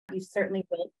certainly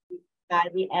will by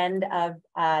the end of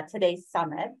today's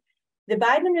summit. The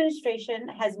Biden administration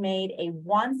has made a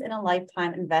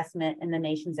once-in-a-lifetime investment in the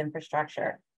nation's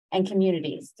infrastructure and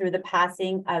communities through the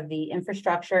passing of the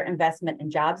Infrastructure Investment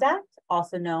and Jobs Act,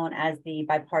 also known as the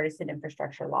Bipartisan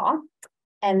Infrastructure Law,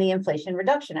 and the Inflation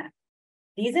Reduction Act.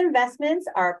 These investments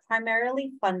are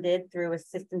primarily funded through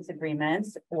assistance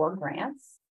agreements or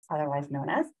grants, otherwise known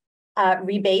as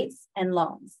rebates and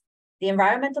loans. The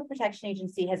Environmental Protection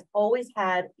Agency has always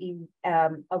had a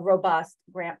robust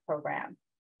grant program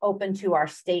open to our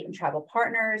state and tribal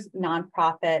partners,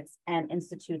 nonprofits, and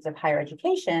institutes of higher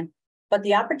education, but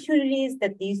the opportunities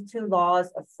that these two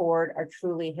laws afford are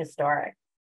truly historic.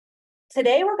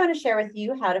 Today, we're going to share with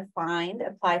you how to find,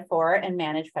 apply for, and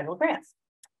manage federal grants.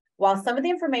 While some of the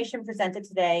information presented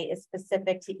today is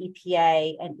specific to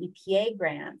EPA and EPA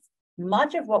grants,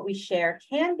 much of what we share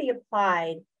can be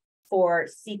applied for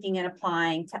seeking and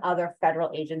applying to other federal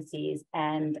agencies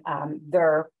and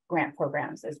their grant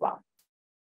programs as well.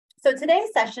 So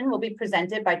today's session will be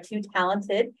presented by two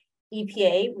talented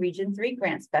EPA Region 3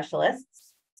 grant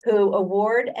specialists who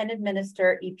award and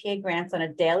administer EPA grants on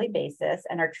a daily basis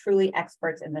and are truly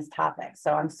experts in this topic.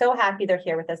 So I'm so happy they're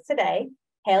here with us today,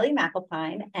 Haley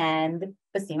McAlpine and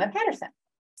Baseemah Patterson.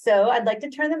 So I'd like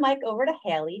to turn the mic over to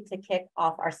Haley to kick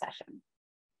off our session.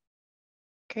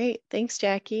 Great, thanks,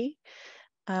 Jackie.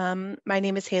 My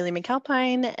name is Haley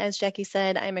McAlpine. As Jackie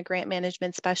said, I'm a grant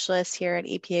management specialist here at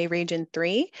EPA Region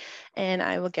 3, and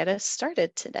I will get us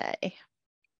started today.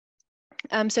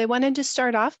 So I wanted to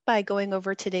start off by going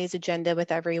over today's agenda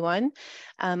with everyone.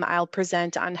 I'll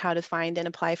present on how to find and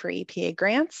apply for EPA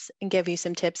grants and give you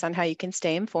some tips on how you can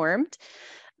stay informed.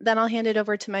 Then I'll hand it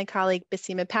over to my colleague,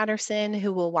 Baseemah Patterson,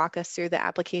 who will walk us through the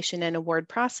application and award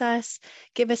process,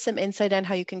 give us some insight on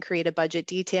how you can create a budget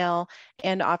detail,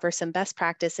 and offer some best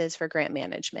practices for grant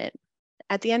management.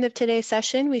 At the end of today's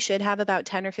session, we should have about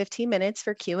 10 or 15 minutes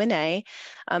for Q&A.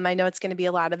 I know it's going to be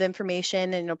a lot of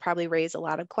information and it'll probably raise a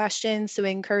lot of questions. So I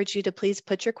encourage you to please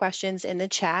put your questions in the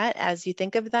chat as you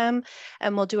think of them,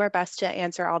 and we'll do our best to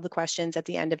answer all the questions at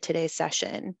the end of today's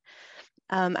session.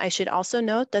 I should also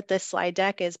note that this slide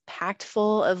deck is packed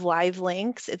full of live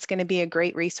links. It's going to be a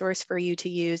great resource for you to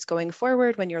use going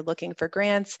forward when you're looking for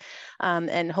grants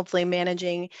and hopefully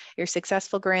managing your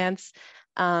successful grants.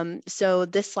 So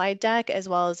this slide deck, as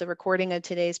well as a recording of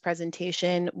today's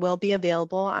presentation, will be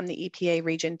available on the EPA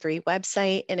Region 3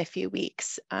 website in a few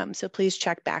weeks. So please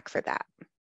check back for that.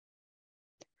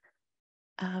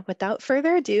 Without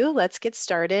further ado, let's get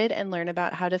started and learn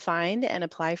about how to find and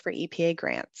apply for EPA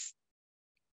grants.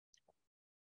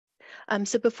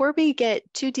 So before we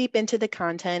get too deep into the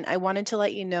content, I wanted to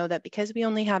let you know that because we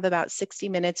only have about 60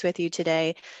 minutes with you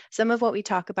today, some of what we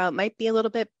talk about might be a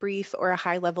little bit brief or a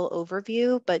high-level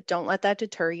overview, but don't let that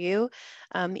deter you.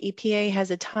 EPA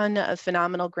has a ton of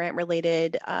phenomenal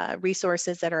grant-related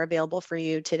resources that are available for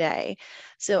you today.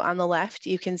 So on the left,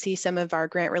 you can see some of our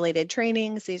grant-related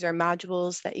trainings. These are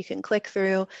modules that you can click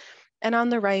through. And on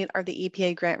the right are the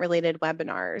EPA grant-related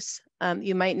webinars.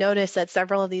 You might notice that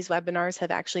several of these webinars have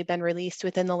actually been released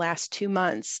within the last 2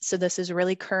 months. So this is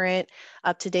really current,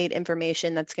 up-to-date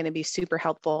information that's going to be super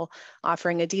helpful,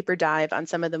 offering a deeper dive on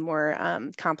some of the more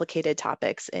complicated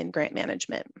topics in grant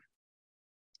management.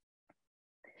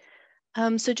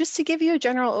 So just to give you a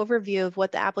general overview of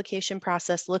what the application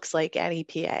process looks like at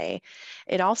EPA,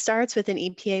 it all starts with an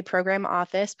EPA program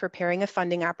office preparing a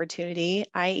funding opportunity,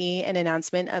 i.e. an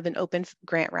announcement of an open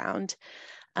grant round.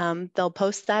 They'll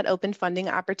post that open funding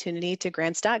opportunity to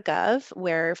grants.gov,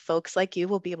 where folks like you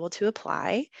will be able to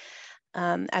apply.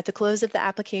 At the close of the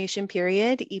application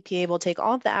period, EPA will take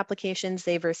all of the applications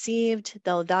they've received,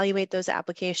 they'll evaluate those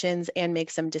applications and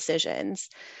make some decisions.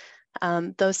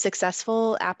 Those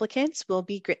successful applicants will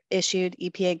be issued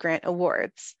EPA grant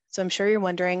awards. So I'm sure you're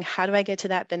wondering, how do I get to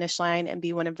that finish line and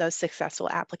be one of those successful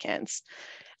applicants?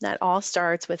 That all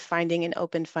starts with finding an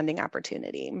open funding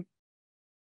opportunity.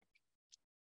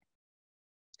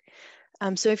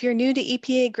 So if you're new to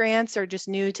EPA grants or just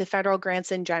new to federal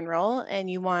grants in general, and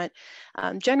you want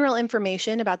general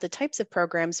information about the types of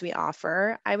programs we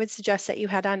offer, I would suggest that you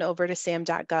head on over to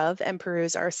sam.gov and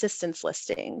peruse our assistance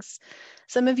listings.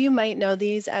 Some of you might know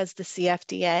these as the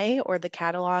CFDA, or the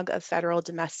Catalog of Federal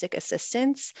Domestic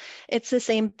Assistance. It's the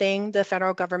same thing. The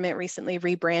federal government recently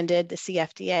rebranded the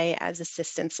CFDA as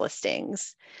assistance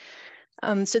listings.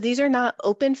 So these are not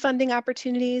open funding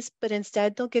opportunities, but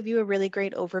instead they'll give you a really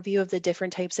great overview of the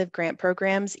different types of grant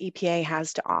programs EPA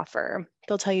has to offer.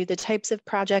 They'll tell you the types of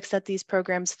projects that these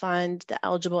programs fund, the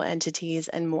eligible entities,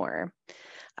 and more.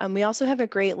 We also have a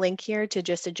great link here to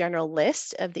just a general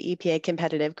list of the EPA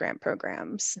competitive grant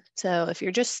programs. So if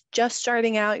you're just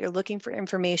starting out, you're looking for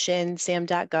information,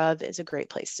 sam.gov is a great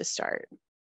place to start.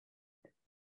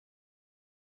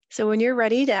 So when you're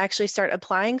ready to actually start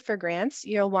applying for grants,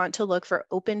 you'll want to look for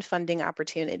open funding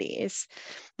opportunities.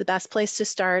 The best place to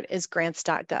start is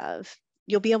grants.gov.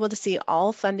 You'll be able to see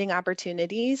all funding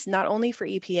opportunities, not only for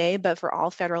EPA, but for all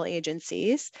federal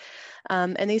agencies.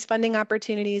 And these funding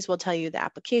opportunities will tell you the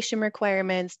application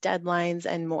requirements, deadlines,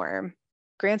 and more.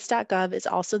 Grants.gov is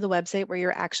also the website where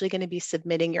you're actually going to be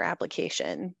submitting your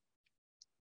application.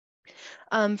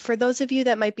 For those of you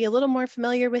that might be a little more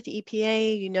familiar with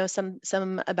EPA, you know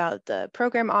some about the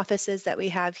program offices that we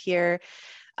have here.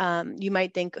 You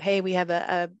might think, hey, we have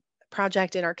a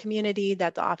project in our community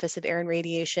that the Office of Air and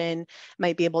Radiation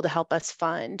might be able to help us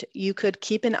fund. You could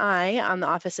keep an eye on the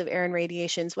Office of Air and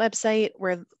Radiation's website,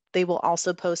 where they will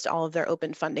also post all of their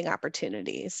open funding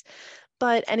opportunities.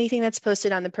 But anything that's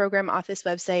posted on the program office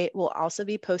website will also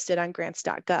be posted on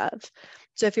grants.gov.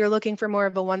 So if you're looking for more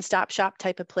of a one-stop shop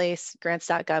type of place,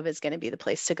 grants.gov is going to be the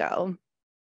place to go.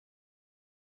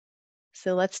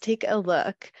 So let's take a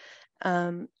look.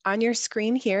 On your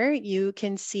screen here, you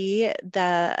can see a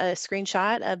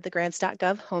screenshot of the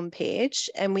grants.gov homepage,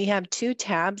 and we have two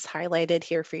tabs highlighted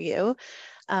here for you.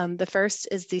 The first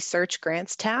is the Search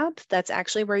Grants tab. That's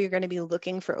actually where you're going to be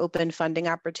looking for open funding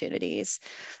opportunities.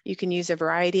 You can use a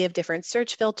variety of different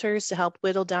search filters to help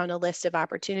whittle down a list of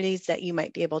opportunities that you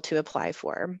might be able to apply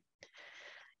for.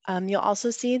 You'll also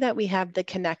see that we have the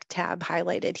Connect tab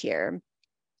highlighted here.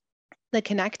 The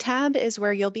Connect tab is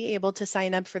where you'll be able to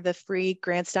sign up for the free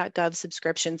grants.gov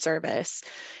subscription service.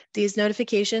 These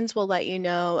notifications will let you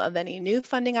know of any new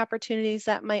funding opportunities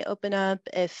that might open up,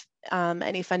 if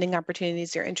any funding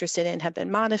opportunities you're interested in have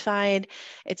been modified.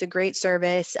 It's a great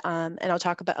service, and I'll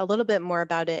talk about a little bit more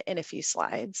about it in a few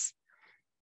slides.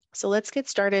 So let's get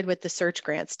started with the Search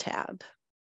Grants tab.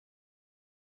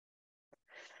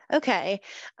 Okay,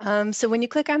 so when you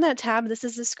click on that tab, this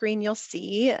is the screen you'll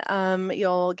see.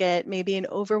 You'll get maybe an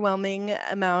overwhelming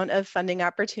amount of funding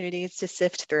opportunities to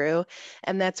sift through,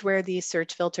 and that's where these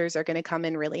search filters are going to come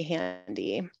in really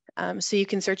handy. So you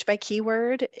can search by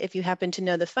keyword. If you happen to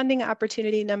know the funding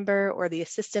opportunity number or the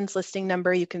assistance listing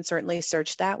number, you can certainly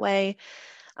search that way.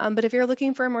 But if you're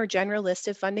looking for a more general list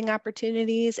of funding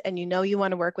opportunities and you know you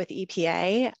want to work with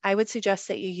EPA, I would suggest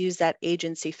that you use that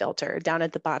agency filter down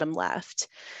at the bottom left.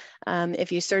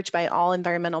 If you search by all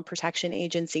Environmental Protection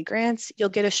Agency grants, you'll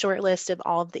get a short list of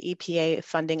all of the EPA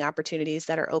funding opportunities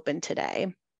that are open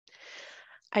today.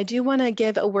 I do want to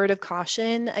give a word of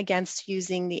caution against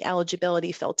using the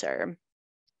eligibility filter.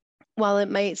 While it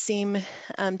might seem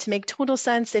to make total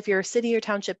sense if you're a city or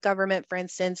township government, for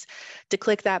instance, to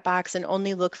click that box and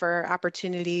only look for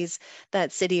opportunities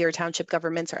that city or township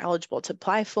governments are eligible to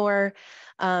apply for.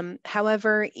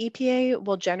 However, EPA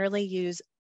will generally use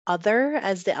other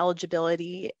as the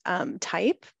eligibility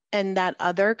type, and that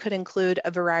other could include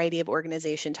a variety of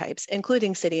organization types,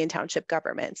 including city and township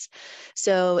governments.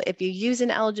 So if you use an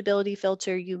eligibility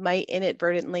filter, you might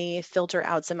inadvertently filter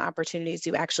out some opportunities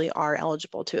you actually are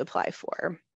eligible to apply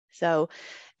for. So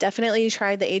definitely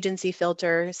try the agency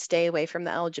filter, stay away from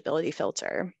the eligibility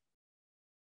filter.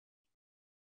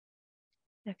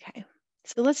 Okay.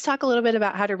 So let's talk a little bit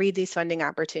about how to read these funding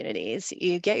opportunities.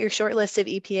 You get your short list of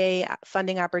EPA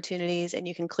funding opportunities and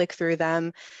you can click through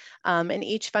them. And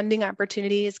each funding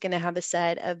opportunity is going to have a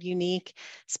set of unique,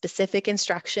 specific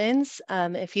instructions.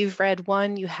 If you've read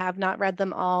one, you have not read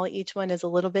them all. Each one is a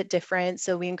little bit different.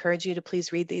 So we encourage you to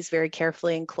please read these very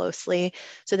carefully and closely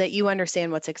so that you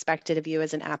understand what's expected of you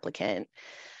as an applicant.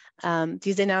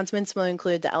 These announcements will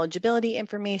include the eligibility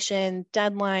information,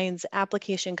 deadlines,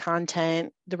 application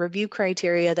content, the review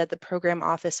criteria that the program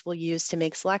office will use to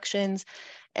make selections,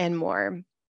 and more.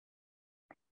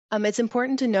 It's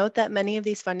important to note that many of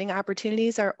these funding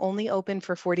opportunities are only open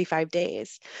for 45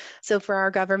 days. So for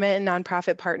our government and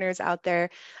nonprofit partners out there,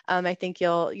 I think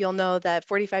you'll know that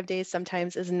 45 days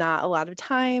sometimes is not a lot of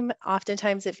time.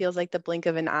 Oftentimes it feels like the blink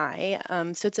of an eye.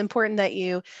 So it's important that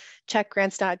you check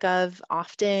grants.gov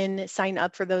often, sign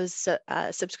up for those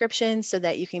subscriptions so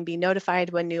that you can be notified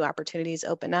when new opportunities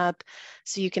open up,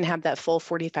 so you can have that full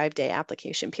 45-day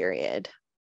application period.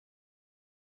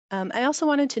 I also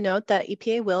wanted to note that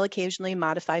EPA will occasionally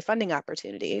modify funding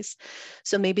opportunities.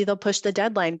 So maybe they'll push the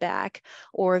deadline back,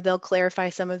 or they'll clarify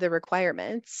some of the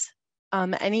requirements.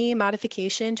 Any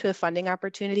modification to a funding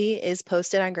opportunity is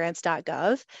posted on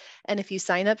grants.gov. And if you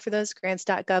sign up for those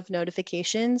grants.gov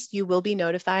notifications, you will be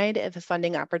notified if a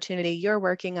funding opportunity you're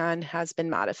working on has been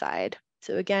modified.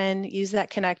 So again, use that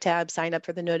Connect tab, sign up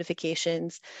for the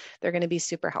notifications. They're going to be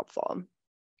super helpful.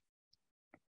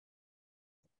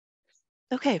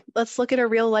 Okay, let's look at a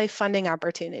real life funding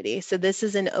opportunity. So this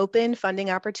is an open funding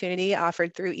opportunity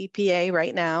offered through EPA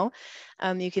right now.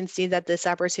 You can see that this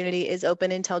opportunity is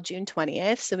open until June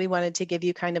 20th. So we wanted to give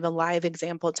you kind of a live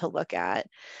example to look at.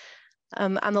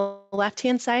 On the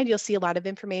left-hand side, you'll see a lot of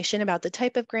information about the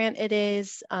type of grant it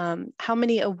is, how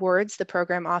many awards the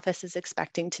program office is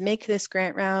expecting to make this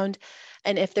grant round,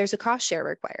 and if there's a cost share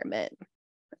requirement.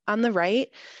 On the right,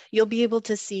 you'll be able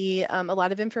to see a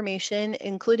lot of information,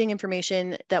 including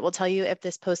information that will tell you if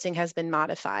this posting has been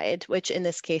modified, which in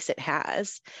this case it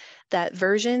has. That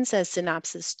version says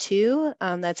Synopsis 2.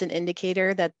 That's an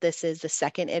indicator that this is the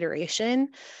second iteration.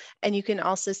 And you can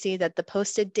also see that the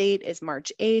posted date is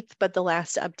March 8th, but the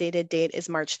last updated date is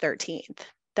March 13th.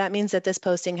 That means that this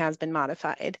posting has been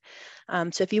modified.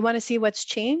 So if you want to see what's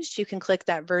changed, you can click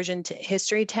that version to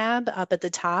history tab up at the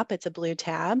top. It's a blue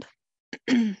tab.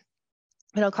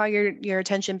 It'll call your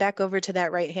attention back over to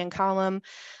that right-hand column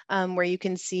where you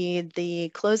can see the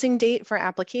closing date for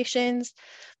applications,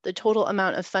 the total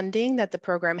amount of funding that the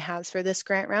program has for this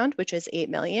grant round, which is $8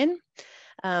 million,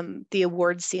 the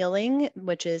award ceiling,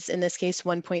 which is in this case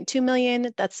 1.2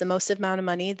 million. That's the most amount of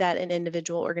money that an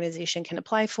individual organization can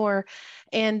apply for,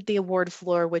 and the award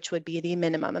floor, which would be the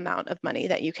minimum amount of money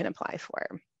that you can apply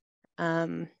for.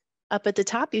 Up at the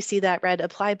top, you see that red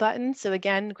apply button. So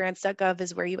again, grants.gov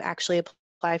is where you actually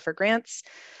apply for grants.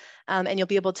 And you'll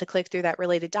be able to click through that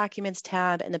related documents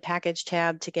tab and the package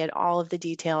tab to get all of the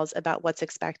details about what's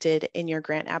expected in your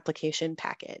grant application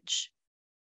package.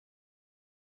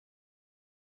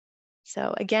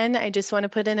 So again, I just want to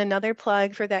put in another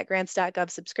plug for that grants.gov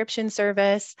subscription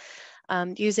service.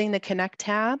 Using the Connect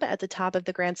tab at the top of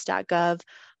the grants.gov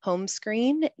home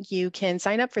screen, you can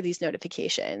sign up for these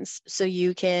notifications. So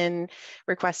you can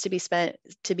request to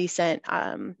be sent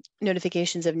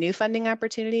notifications of new funding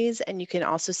opportunities, and you can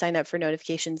also sign up for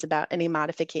notifications about any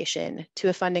modification to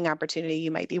a funding opportunity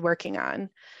you might be working on.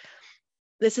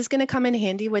 This is going to come in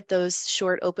handy with those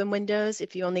short open windows.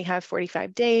 If you only have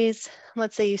 45 days,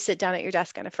 let's say you sit down at your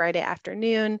desk on a Friday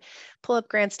afternoon, pull up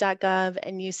grants.gov,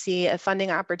 and you see a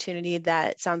funding opportunity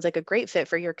that sounds like a great fit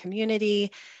for your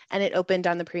community, and it opened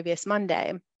on the previous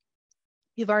Monday.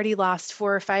 You've already lost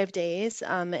 4 or 5 days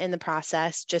in the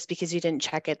process just because you didn't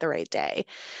check it the right day.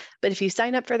 But if you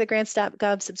sign up for the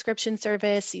grants.gov subscription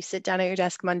service, you sit down at your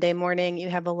desk Monday morning, you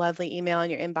have a lovely email in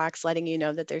your inbox letting you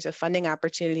know that there's a funding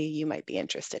opportunity you might be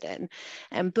interested in.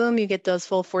 And boom, you get those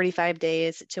full 45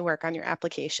 days to work on your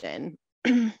application.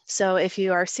 So if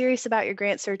you are serious about your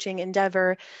grant searching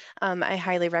endeavor, I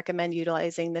highly recommend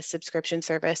utilizing this subscription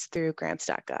service through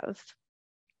grants.gov.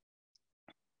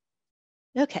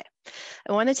 Okay,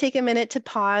 I want to take a minute to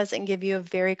pause and give you a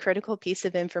very critical piece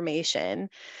of information.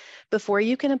 Before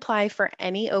you can apply for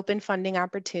any open funding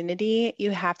opportunity,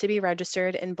 you have to be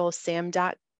registered in both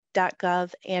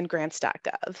sam.gov and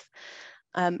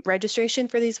grants.gov. Registration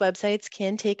for these websites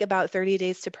can take about 30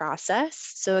 days to process.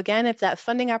 So again, if that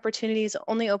funding opportunity is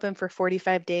only open for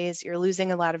 45 days, you're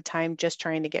losing a lot of time just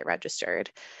trying to get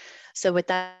registered. So with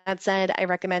that said, I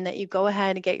recommend that you go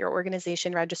ahead and get your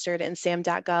organization registered in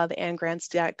sam.gov and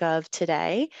grants.gov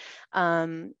today.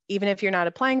 Even if you're not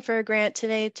applying for a grant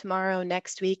today, tomorrow,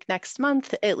 next week, next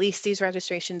month, at least these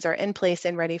registrations are in place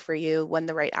and ready for you when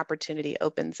the right opportunity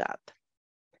opens up.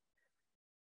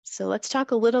 So let's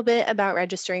talk a little bit about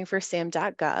registering for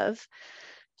sam.gov.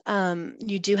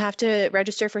 You do have to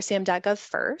register for sam.gov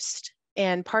first.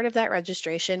 And part of that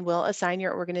registration will assign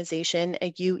your organization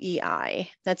a UEI.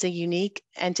 That's a unique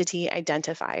entity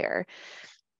identifier.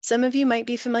 Some of you might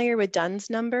be familiar with DUNS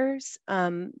numbers.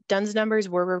 DUNS numbers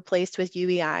were replaced with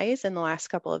UEIs in the last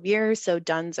couple of years. So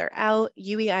DUNS are out,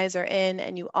 UEIs are in,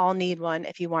 and you all need one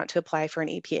if you want to apply for an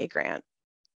EPA grant.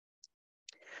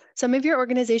 Some of your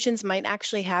organizations might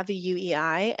actually have a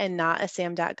UEI and not a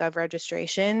sam.gov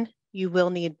registration. You will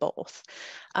need both.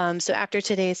 So after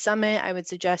today's summit, I would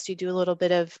suggest you do a little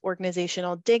bit of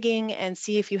organizational digging and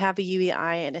see if you have a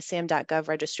UEI and a sam.gov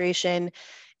registration.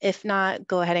 If not,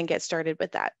 go ahead and get started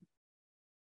with that.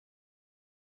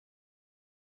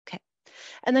 Okay.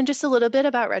 And then just a little bit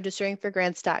about registering for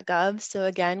grants.gov. So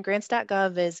again,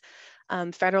 grants.gov is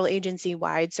federal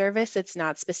agency-wide service. It's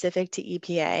not specific to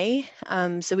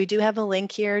EPA. So we do have a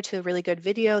link here to a really good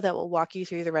video that will walk you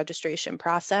through the registration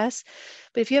process.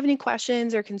 But if you have any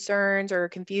questions or concerns or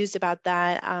confused about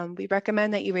that, we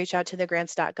recommend that you reach out to the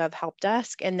grants.gov help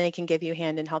desk and they can give you a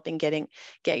hand in helping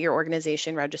get your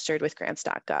organization registered with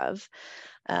grants.gov.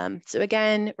 So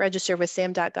again, register with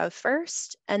sam.gov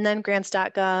first and then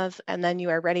grants.gov, and then you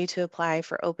are ready to apply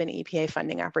for open EPA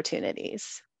funding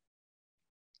opportunities.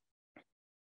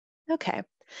 Okay,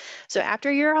 So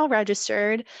after you're all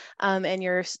registered and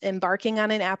you're embarking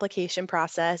on an application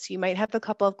process, you might have a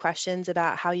couple of questions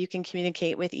about how you can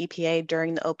communicate with EPA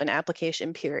during the open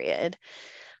application period.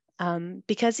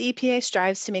 Because EPA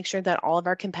strives to make sure that all of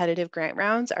our competitive grant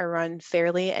rounds are run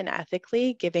fairly and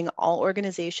ethically, giving all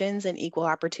organizations an equal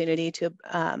opportunity to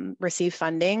receive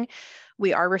funding,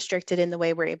 we are restricted in the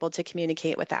way we're able to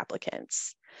communicate with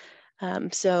applicants.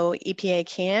 So EPA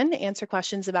can answer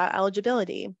questions about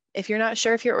eligibility. If you're not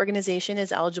sure if your organization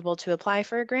is eligible to apply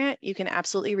for a grant, you can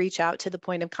absolutely reach out to the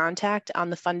point of contact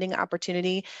on the funding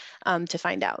opportunity to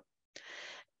find out.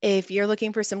 If you're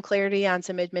looking for some clarity on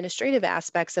some administrative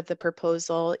aspects of the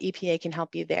proposal, EPA can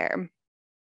help you there.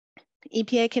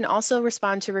 EPA can also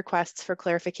respond to requests for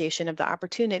clarification of the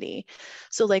opportunity.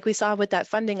 So like we saw with that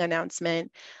funding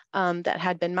announcement that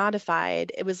had been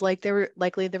modified, it was like they were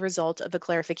likely the result of a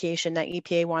clarification that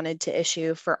EPA wanted to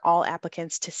issue for all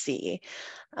applicants to see.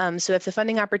 So if the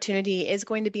funding opportunity is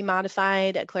going to be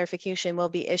modified, a clarification will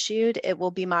be issued. It will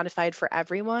be modified for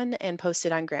everyone and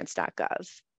posted on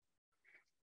grants.gov.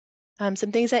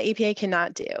 Some things that EPA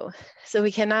cannot do. So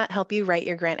we cannot help you write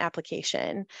your grant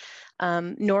application,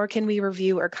 nor can we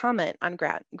review or comment on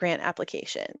grant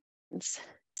applications.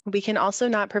 We can also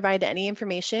not provide any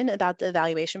information about the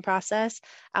evaluation process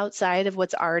outside of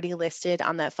what's already listed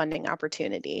on that funding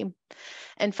opportunity.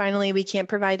 And finally, we can't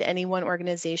provide any one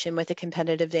organization with a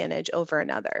competitive advantage over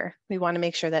another. We want to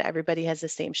make sure that everybody has the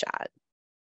same shot.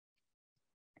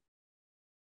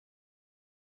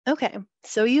 Okay,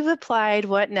 so you've applied.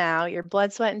 What now? Your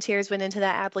blood, sweat, and tears went into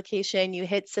that application. You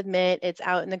hit submit. It's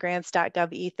out in the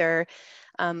grants.gov ether.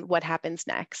 What happens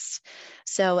next?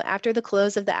 So after the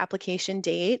close of the application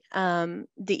date, the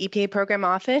EPA program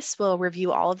office will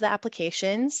review all of the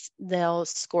applications. They'll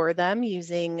score them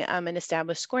using an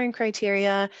established scoring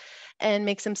criteria and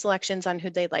make some selections on who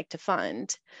they'd like to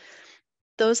fund.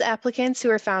 Those applicants who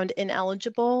are found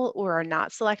ineligible or are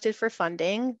not selected for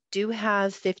funding do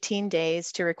have 15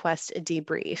 days to request a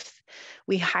debrief.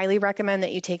 We highly recommend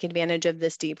that you take advantage of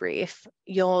this debrief.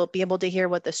 You'll be able to hear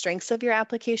what the strengths of your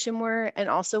application were and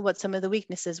also what some of the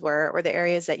weaknesses were or the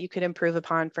areas that you could improve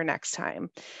upon for next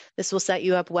time. This will set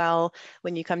you up well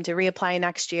when you come to reapply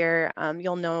next year.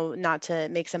 You'll know not to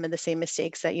make some of the same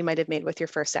mistakes that you might have made with your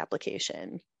first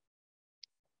application.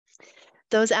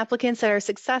 Those applicants that are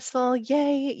successful,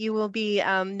 yay, you will be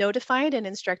notified and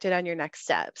instructed on your next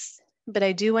steps. But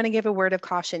I do want to give a word of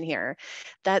caution here.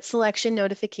 That selection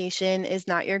notification is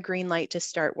not your green light to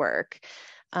start work.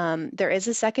 There is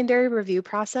a secondary review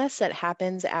process that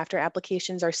happens after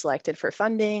applications are selected for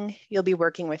funding. You'll be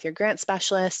working with your grant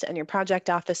specialist and your project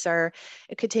officer.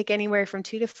 It could take anywhere from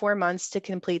 2 to 4 months to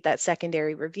complete that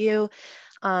secondary review.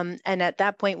 And at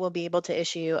that point, we'll be able to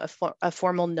issue a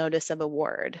formal notice of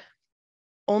award.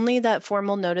 Only that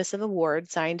formal notice of award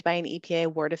signed by an EPA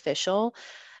award official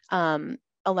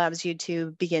allows you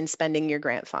to begin spending your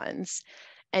grant funds.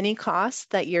 Any costs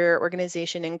that your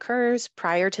organization incurs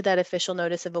prior to that official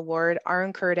notice of award are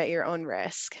incurred at your own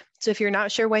risk. So if you're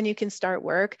not sure when you can start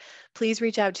work, please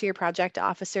reach out to your project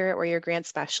officer or your grant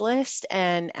specialist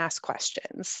and ask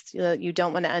questions. You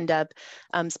don't want to end up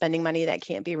spending money that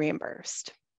can't be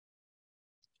reimbursed.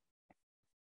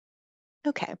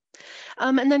 Okay.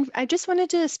 And then I just wanted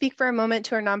to speak for a moment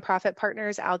to our nonprofit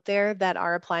partners out there that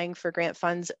are applying for grant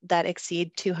funds that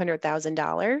exceed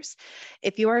 $200,000.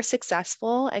 If you are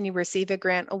successful and you receive a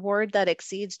grant award that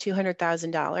exceeds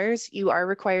 $200,000, you are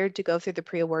required to go through the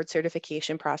pre-award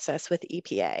certification process with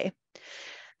EPA.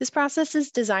 This process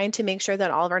is designed to make sure that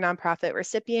all of our nonprofit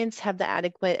recipients have the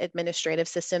adequate administrative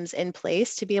systems in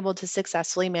place to be able to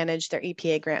successfully manage their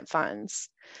EPA grant funds.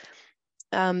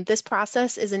 This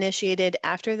process is initiated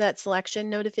after that selection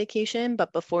notification,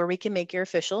 but before we can make your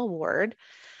official award.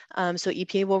 So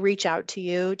EPA will reach out to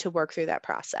you to work through that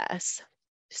process.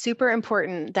 Super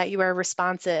important that you are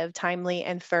responsive, timely,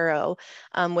 and thorough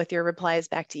with your replies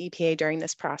back to EPA during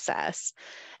this process.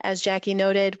 As Jackie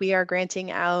noted, we are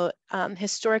granting out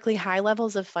historically high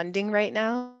levels of funding right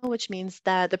now, which means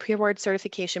that the pre-award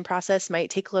certification process might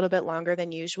take a little bit longer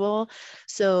than usual.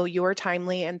 So your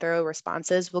timely and thorough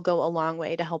responses will go a long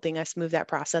way to helping us move that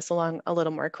process along a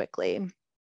little more quickly.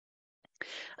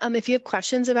 If you have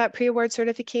questions about pre-award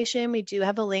certification, we do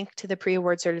have a link to the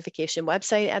pre-award certification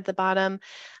website at the bottom.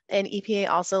 And EPA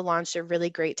also launched a really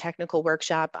great technical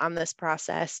workshop on this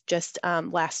process just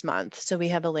last month. So we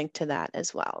have a link to that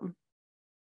as well.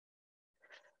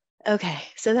 Okay,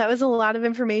 so that was a lot of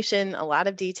information, a lot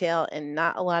of detail, and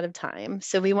not a lot of time.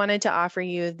 So we wanted to offer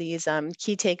you these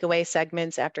key takeaway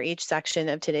segments after each section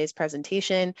of today's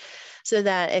presentation, so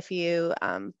that if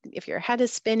your head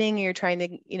is spinning, you're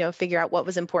trying to figure out what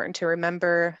was important to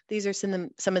remember. These are some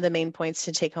of the main points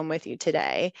to take home with you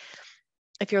today.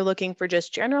 If you're looking for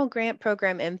just general grant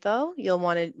program info, you'll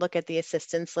want to look at the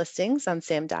assistance listings on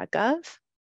sam.gov.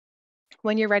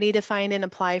 When you're ready to find and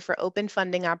apply for open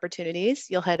funding opportunities,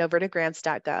 you'll head over to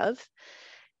grants.gov.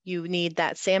 You need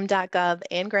that sam.gov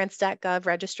and grants.gov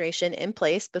registration in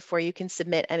place before you can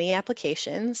submit any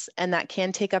applications, and that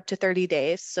can take up to 30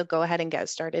 days, so go ahead and get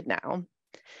started now.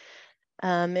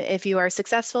 If you are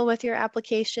successful with your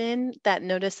application, that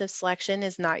notice of selection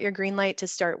is not your green light to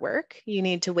start work. You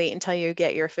need to wait until you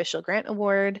get your official grant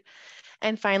award.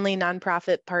 And finally,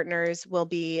 nonprofit partners will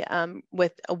be,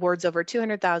 with awards over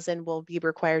 $200,000, will be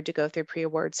required to go through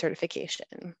pre-award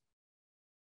certification.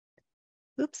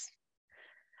 Oops.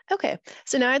 Okay,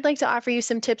 so now I'd like to offer you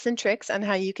some tips and tricks on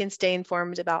how you can stay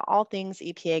informed about all things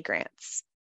EPA grants.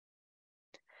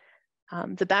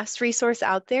 The best resource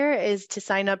out there is to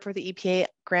sign up for the EPA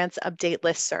Grants Update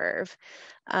Listserv.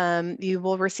 You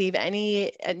will receive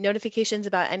any notifications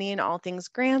about any and all things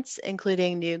grants,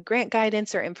 including new grant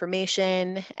guidance or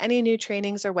information, any new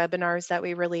trainings or webinars that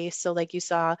we release. So like you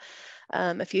saw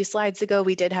a few slides ago,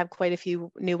 we did have quite a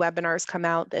few new webinars come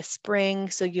out this spring.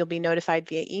 So you'll be notified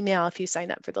via email if you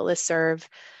sign up for the listserv.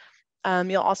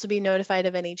 You'll also be notified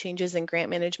of any changes in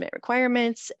grant management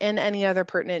requirements and any other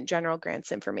pertinent general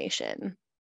grants information.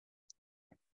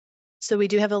 So we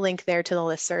do have a link there to the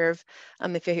listserv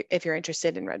if you're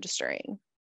interested in registering.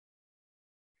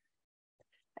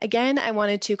 Again, I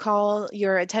wanted to call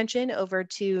your attention over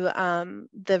to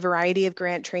the variety of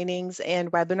grant trainings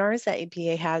and webinars that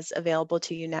EPA has available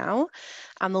to you now.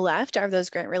 On the left are those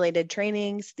grant-related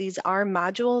trainings. These are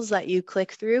modules that you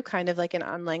click through, kind of like an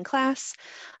online class.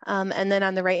 And then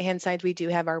on the right-hand side, we do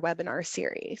have our webinar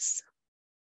series.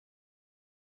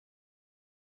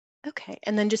 Okay,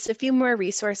 and then just a few more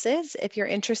resources. If you're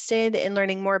interested in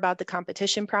learning more about the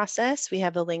competition process, we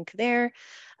have a link there.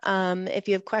 If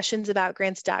you have questions about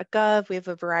grants.gov, we have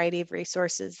a variety of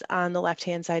resources on the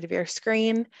left-hand side of your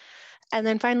screen. And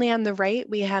then finally on the right,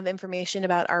 we have information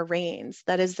about our RAINs.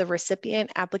 That is the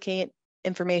recipient applicant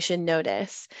information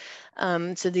notice.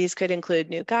 So these could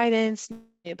include new guidance,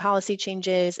 new policy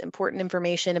changes, important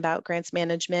information about grants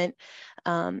management.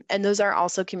 And those are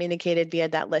also communicated via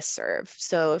that listserv.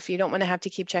 So if you don't want to have to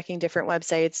keep checking different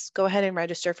websites, go ahead and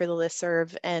register for the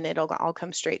listserv and it'll all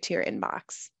come straight to your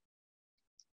inbox.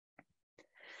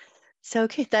 So,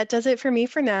 okay, that does it for me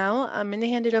for now. I'm going to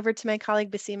hand it over to my colleague,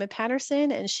 Baseemah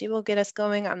Patterson, and she will get us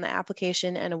going on the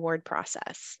application and award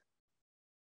process.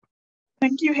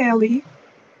 Thank you, Haley.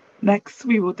 Next,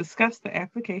 we will discuss the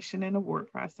application and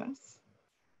award process.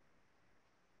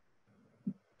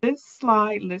 This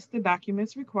slide lists the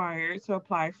documents required to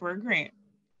apply for a grant.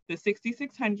 The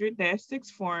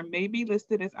 6600-6 form may be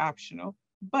listed as optional,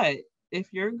 but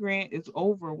if your grant is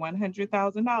over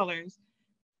 $100,000,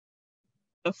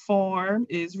 the form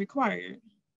is required.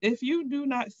 If you do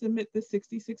not submit the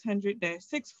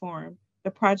 6600-6 form,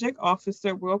 the project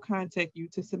officer will contact you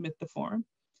to submit the form.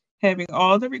 Having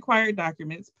all the required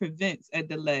documents prevents a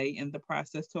delay in the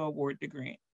process to award the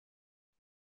grant.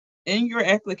 In your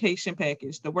application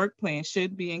package, the work plan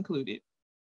should be included.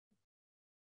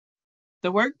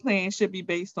 The work plan should be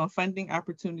based on funding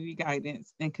opportunity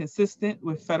guidance and consistent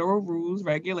with federal rules,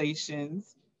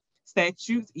 regulations,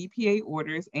 statutes, EPA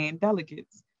orders, and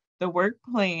delegates. The work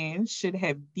plan should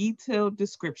have detailed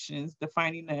descriptions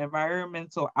defining the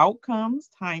environmental outcomes,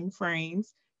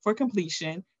 timeframes for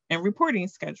completion, and reporting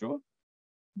schedule.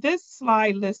 This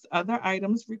slide lists other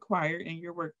items required in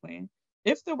your work plan.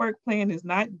 If the work plan is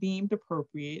not deemed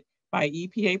appropriate by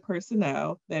EPA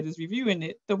personnel that is reviewing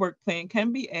it, the work plan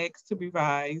can be asked to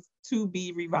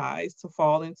be revised to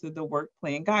fall into the work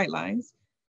plan guidelines.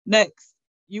 Next,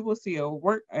 you will see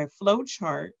a flow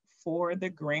chart for the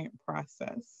grant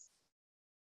process.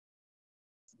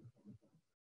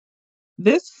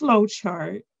 This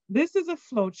is a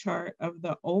flow chart of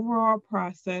the overall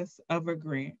process of a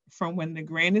grant from when the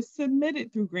grant is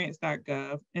submitted through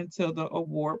grants.gov until the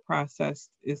award process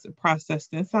is processed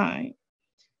and signed.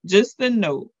 Just a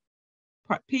note,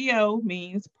 PO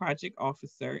means project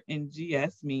officer and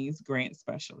GS means grant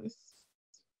specialist.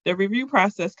 The review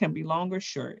process can be long or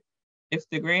short. If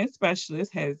the grant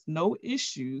specialist has no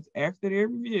issues after their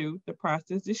review, the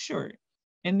process is short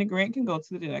and the grant can go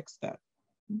to the next step.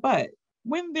 But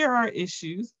when there are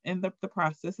issues and the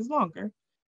process is longer,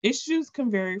 issues can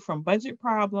vary from budget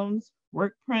problems,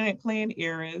 work plan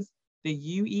errors, The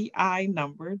UEI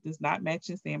number does not match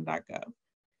in SAM.gov.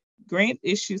 Grant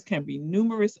issues can be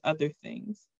numerous other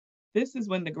things. This is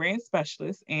when the grant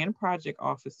specialist and project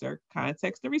officer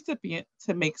contacts the recipient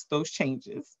to make those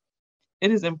changes.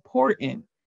 It is important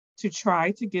to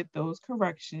try to get those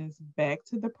corrections back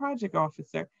to the project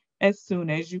officer as soon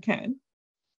as you can.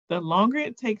 The longer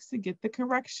it takes to get the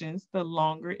corrections, the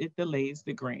longer it delays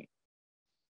the grant.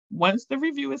 Once the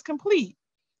review is complete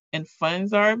and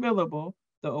funds are available,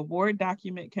 the award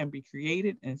document can be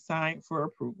created and signed for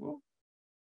approval.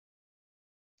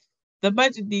 The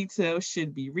budget detail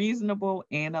should be reasonable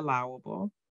and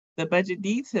allowable. The budget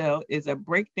detail is a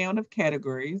breakdown of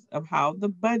categories of how the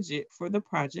budget for the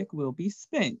project will be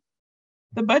spent.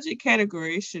 The budget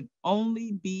categories should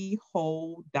only be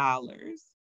whole dollars.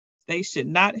 They should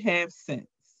not have cents.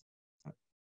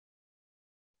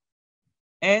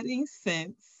 Adding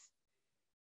cents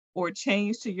or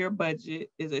change to your budget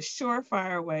is a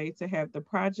surefire way to have the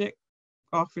project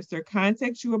officer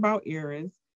contact you about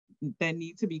errors that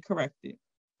need to be corrected.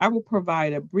 I will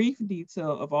provide a brief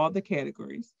detail of all the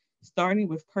categories, starting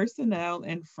with personnel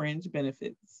and fringe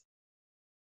benefits.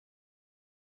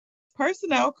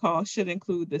 Personnel costs should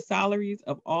include the salaries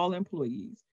of all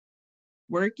employees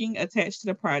working attached to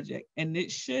the project, and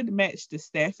it should match the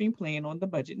staffing plan on the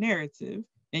budget narrative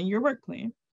in your work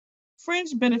plan.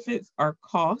 Fringe benefits are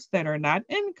costs that are not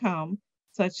income,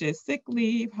 such as sick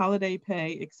leave, holiday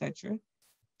pay, etc.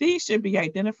 These should be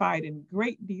identified in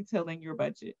great detail in your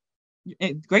budget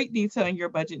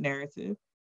narrative.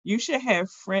 You should have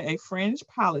a fringe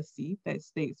policy that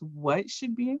states what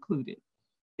should be included.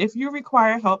 If you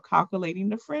require help calculating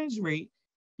the fringe rate,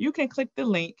 you can click the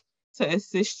link to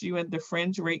assist you in the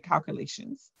fringe rate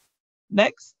calculations.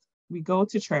 Next, we go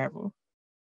to travel.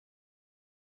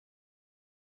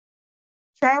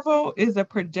 Travel is a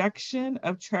projection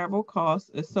of travel costs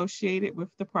associated with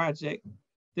the project.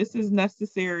 This is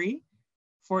necessary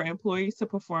for employees to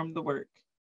perform the work.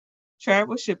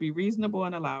 Travel should be reasonable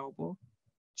and allowable.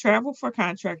 Travel for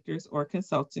contractors or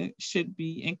consultants should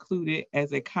be included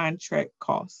as a contract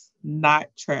cost, not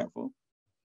travel.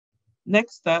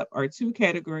 Next up are two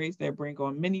categories that bring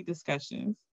on many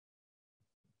discussions.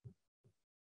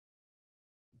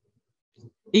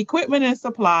 Equipment and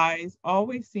supplies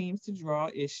always seems to draw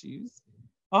issues.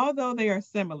 Although they are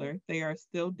similar, they are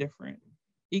still different.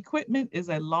 Equipment is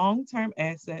a long-term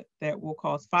asset that will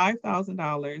cost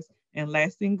 $5,000 and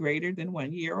lasting greater than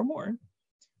 1 year or more.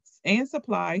 And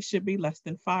supplies should be less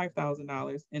than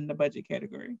 $5,000 in the budget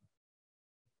category.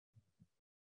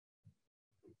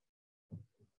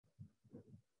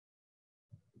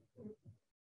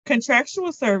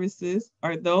 Contractual services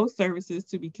are those services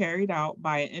to be carried out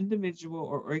by an individual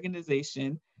or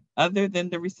organization other than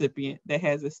the recipient that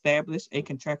has established a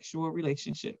contractual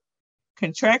relationship.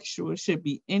 Contractual should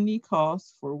be any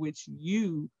cost for which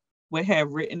you would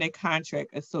have written a contract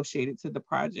associated to the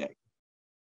project.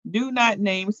 Do not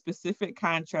name specific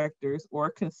contractors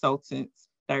or consultants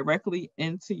directly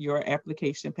into your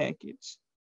application package.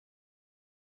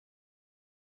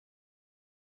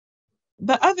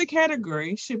 The other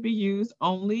category should be used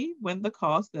only when the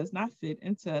cost does not fit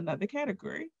into another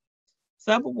category.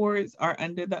 Subawards are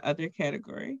under the other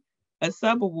category. A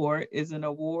subaward is an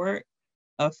award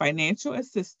of financial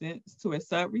assistance to a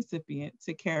subrecipient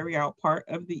to carry out part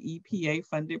of the EPA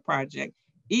funded project,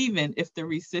 even if the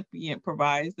recipient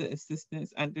provides the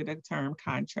assistance under the term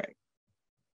contract.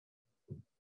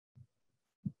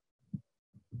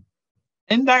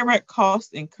 Indirect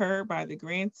costs incurred by the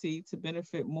grantee to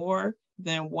benefit more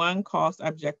than one cost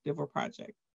objective or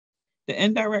project. The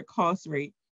indirect cost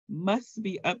rate must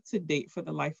be up to date for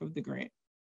the life of the grant.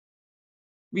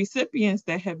 Recipients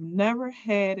that have never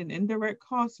had an indirect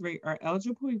cost rate are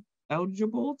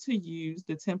eligible to use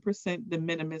the 10% de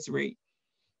minimis rate.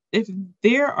 If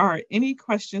there are any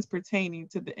questions pertaining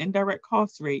to the indirect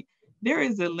cost rate, there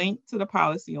is a link to the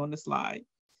policy on the slide.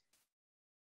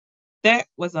 That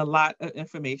was a lot of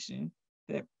information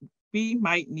that we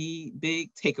might need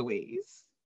big takeaways.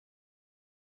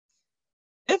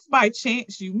 If by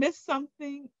chance you missed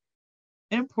something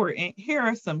important, here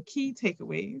are some key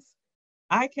takeaways.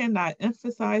 I cannot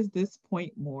emphasize this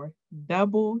point more.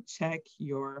 Double check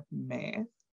your math.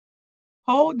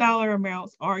 Whole dollar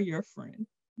amounts are your friend.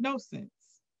 No cents.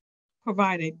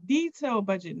 Provide a detailed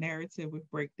budget narrative with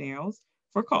breakdowns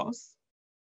for costs.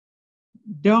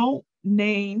 Don't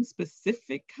name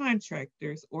specific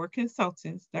contractors or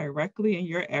consultants directly in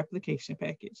your application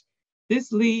package.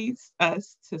 This leads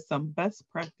us to some best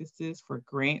practices for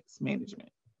grants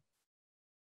management.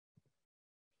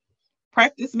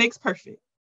 Practice makes perfect.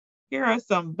 Here are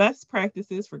some best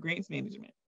practices for grants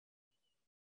management.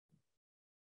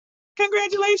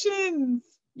 Congratulations!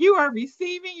 You are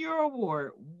receiving your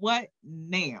award. What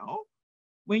now?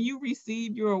 When you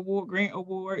receive your award, grant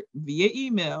award via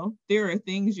email, there are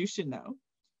things you should know.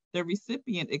 The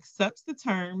recipient accepts the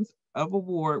terms of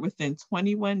award within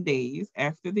 21 days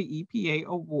after the EPA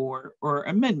award or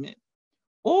amendment,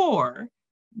 or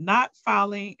not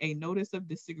filing a notice of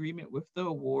disagreement with the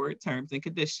award terms and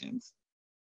conditions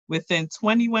within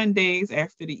 21 days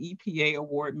after the EPA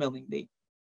award mailing date.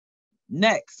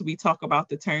 Next, we talk about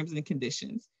the terms and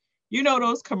conditions. You know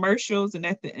those commercials, and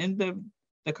at the end of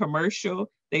the commercial,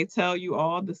 they tell you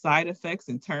all the side effects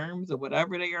and terms of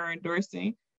whatever they are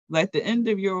endorsing. Well, at the end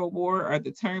of your award are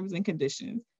the terms and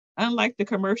conditions. Unlike the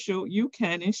commercial, you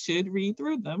can and should read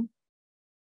through them.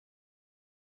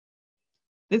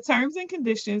 The terms and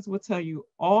conditions will tell you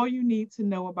all you need to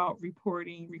know about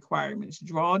reporting requirements,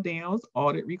 drawdowns,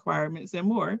 audit requirements, and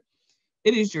more.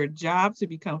 It is your job to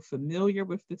become familiar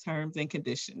with the terms and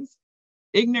conditions.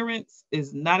 Ignorance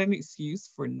is not an excuse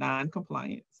for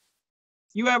non-compliance.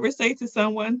 You ever say to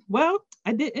someone, well,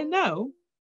 I didn't know.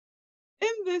 In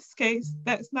this case,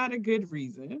 that's not a good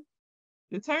reason.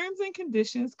 The terms and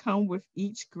conditions come with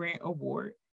each grant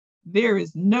award. There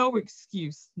is no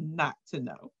excuse not to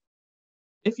know.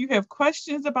 If you have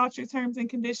questions about your terms and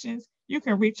conditions, you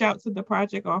can reach out to the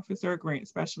project officer or grant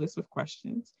specialist with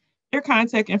questions. Their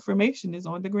contact information is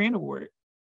on the grant award.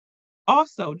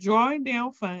 Also, drawing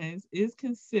down funds is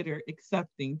considered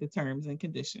accepting the terms and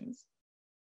conditions.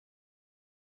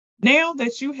 Now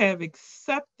that you have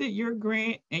accepted your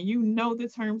grant and you know the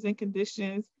terms and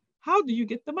conditions, how do you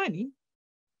get the money?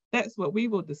 That's what we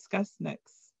will discuss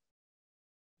next.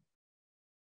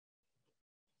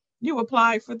 You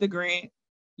apply for the grant.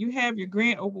 You have your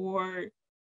grant award.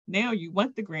 Now you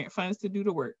want the grant funds to do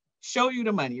the work. Show you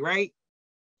the money, right?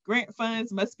 Grant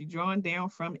funds must be drawn down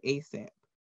from ASAP.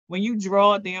 When you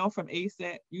draw down from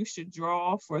ASAP, you should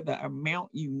draw for the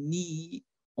amount you need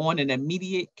on an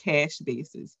immediate cash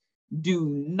basis. Do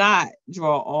not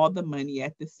draw all the money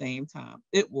at the same time.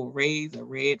 It will raise a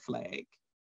red flag.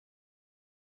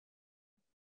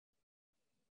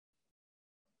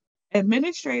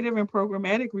 Administrative and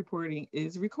programmatic reporting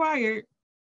is required.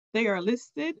 They are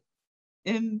listed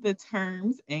in the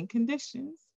terms and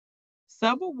conditions.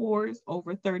 Subawards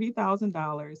over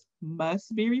 $30,000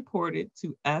 must be reported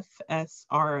to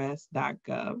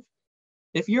fsrs.gov.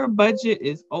 If your budget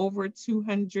is over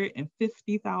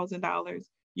 $250,000,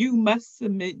 you must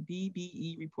submit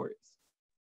DBE reports.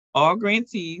 All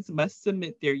grantees must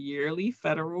submit their yearly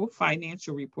federal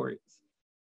financial reports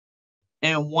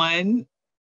and one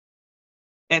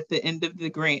at the end of the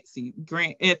grant.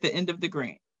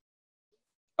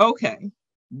 Okay,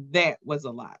 that was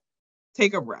a lot.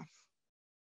 Take a breath.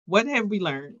 What have we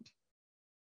learned?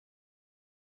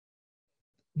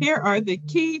 Here are the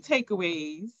key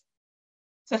takeaways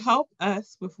to help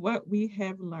us with what we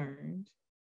have learned.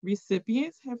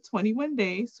 Recipients have 21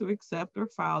 days to accept or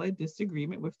file a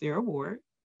disagreement with their award.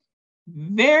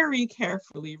 Very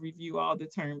carefully review all the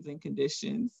terms and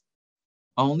conditions.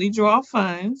 Only draw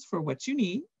funds for what you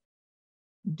need.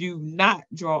 Do not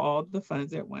draw all the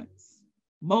funds at once.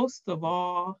 Most of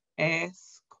all,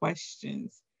 ask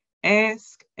questions.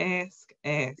 Ask.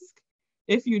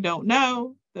 If you don't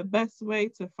know, the best way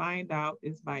to find out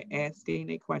is by asking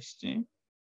a question.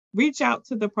 Reach out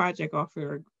to the project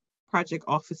officer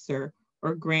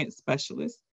or grant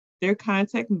specialist. Their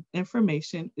contact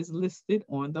information is listed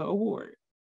on the award.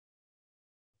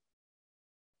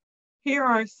 Here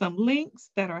are some links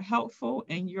that are helpful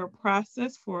in your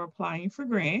process for applying for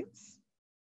grants.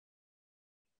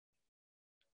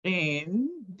 And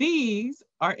these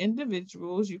are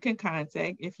individuals you can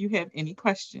contact if you have any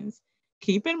questions.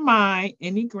 Keep in mind,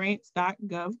 any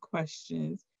grants.gov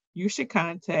questions, you should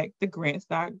contact the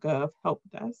grants.gov help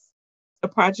desk. The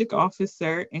project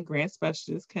officer and grant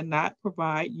specialist cannot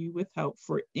provide you with help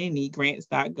for any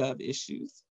grants.gov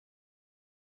issues.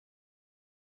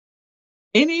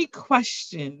 Any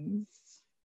questions?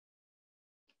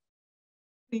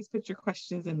 Please put your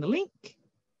questions in the link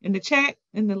in the chat,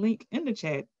 in the link in the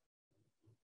chat.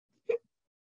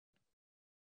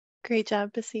 Great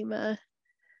job, Baseemah.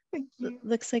 Thank you.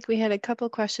 Looks like we had a couple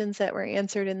questions that were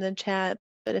answered in the chat,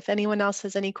 but if anyone else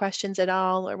has any questions at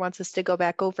all or wants us to go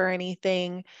back over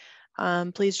anything,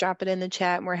 please drop it in the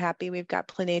chat and we're happy. We've got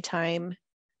plenty of time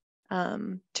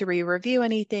to re-review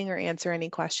anything or answer any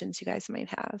questions you guys might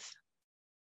have.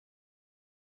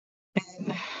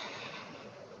 And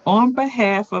on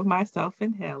behalf of myself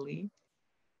and Haley,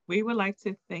 we would like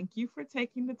to thank you for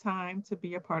taking the time to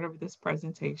be a part of this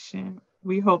presentation.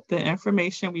 We hope the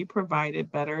information we provided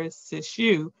better assists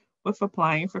you with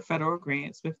applying for federal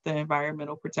grants with the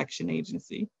Environmental Protection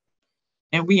Agency.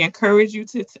 And we encourage you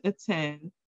to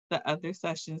attend the other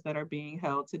sessions that are being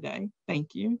held today.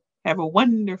 Thank you. Have a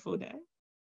wonderful day.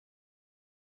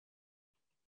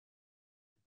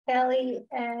 Kelly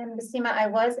and Baseemah, I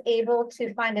was able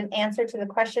to find an answer to the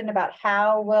question about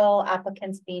how will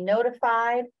applicants be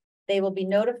notified. They will be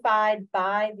notified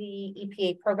by the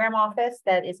EPA program office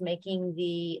that is making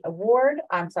the award.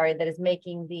 That is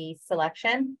making the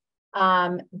selection,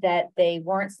 that they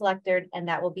weren't selected, and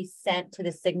that will be sent to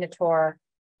the signator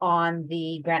on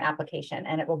the grant application.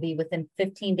 And it will be within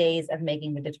 15 days of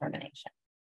making the determination.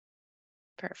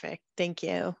 Perfect. Thank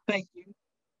you. Thank you.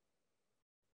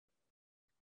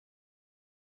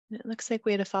 It looks like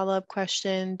we had a follow-up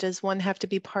question. Does one have to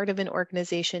be part of an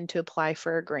organization to apply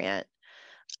for a grant?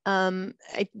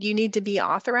 You need to be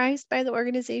authorized by the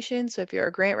organization. So if you're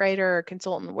a grant writer or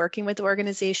consultant working with the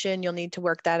organization, you'll need to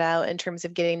work that out in terms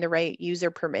of getting the right user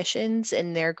permissions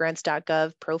in their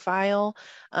grants.gov profile.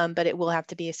 But it will have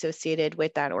to be associated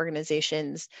with that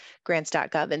organization's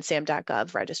grants.gov and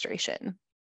SAM.gov registration.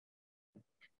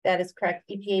 That is correct.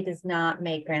 EPA does not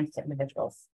make grants to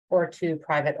individuals or to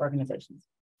private organizations.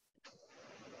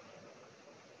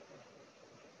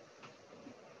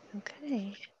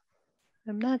 Okay.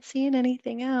 I'm not seeing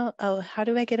anything else. Oh, how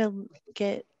do I get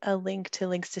a link to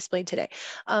links displayed today?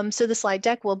 So the slide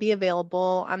deck will be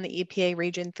available on the EPA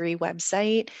Region 3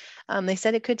 website. They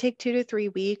said it could take 2 to 3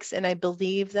 weeks, and I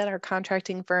believe that our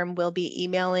contracting firm will be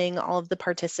emailing all of the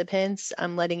participants,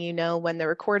 letting you know when the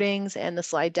recordings and the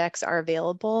slide decks are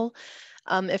available.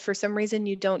 If for some reason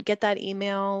you don't get that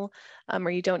email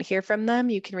or you don't hear from them,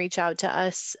 you can reach out to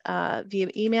us via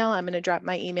email. I'm going to drop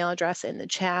my email address in the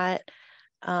chat.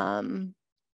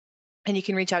 And you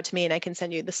can reach out to me and I can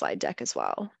send you the slide deck as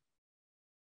well.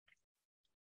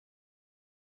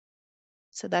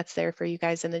 So that's there for you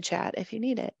guys in the chat if you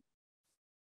need it.